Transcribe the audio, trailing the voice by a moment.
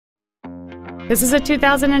This is a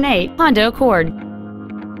 2008 Honda Accord.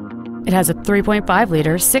 It has a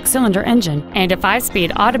 3.5-liter six-cylinder engine and a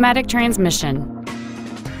 5-speed automatic transmission.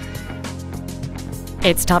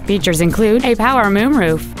 Its top features include a power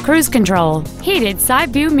moonroof, cruise control, heated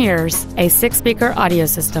side-view mirrors, a 6-speaker audio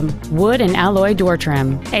system, wood and alloy door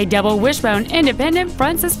trim, a double wishbone independent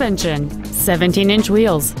front suspension, 17-inch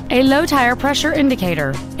wheels, a low tire pressure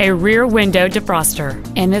indicator, a rear window defroster,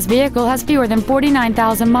 and this vehicle has fewer than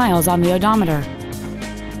 49,000 miles on the odometer.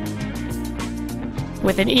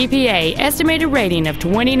 With an EPA estimated rating of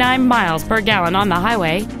 29 miles per gallon on the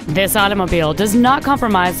highway, this automobile does not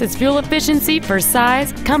compromise its fuel efficiency for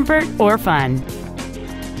size, comfort, or fun.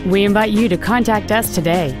 We invite you to contact us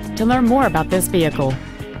today to learn more about this vehicle.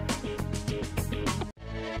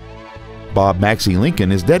 Bob Maxey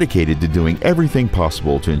Lincoln is dedicated to doing everything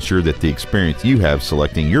possible to ensure that the experience you have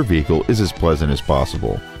selecting your vehicle is as pleasant as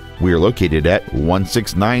possible. We are located at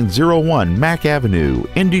 16901 Mack Avenue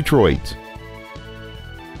in Detroit.